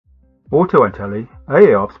AutoIntelli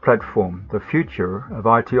AIOPS platform, the future of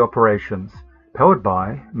IT operations, powered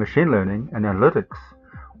by machine learning and analytics.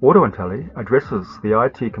 AutoIntelli addresses the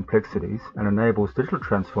IT complexities and enables digital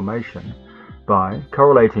transformation by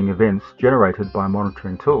correlating events generated by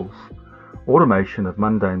monitoring tools, automation of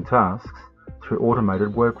mundane tasks through automated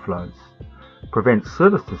workflows, prevents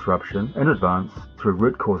service disruption in advance through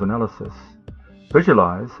root cause analysis,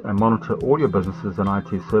 visualize and monitor all your businesses and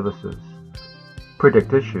IT services,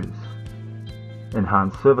 predict issues,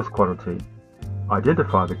 enhance service quality,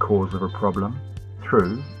 identify the cause of a problem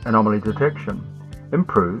through anomaly detection,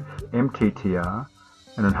 improve MTTR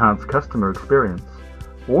and enhance customer experience.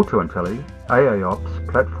 AutoIntelli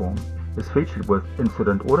AIOPS platform is featured with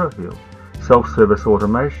incident auto-heal, self-service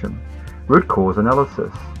automation, root cause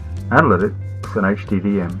analysis, analytics and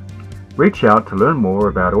HDVM. Reach out to learn more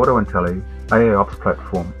about AutoIntelli AIOPS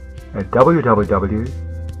platform at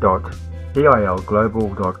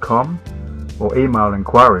www.eilglobal.com or email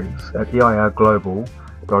inquiries at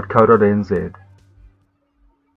eilglobal.co.nz.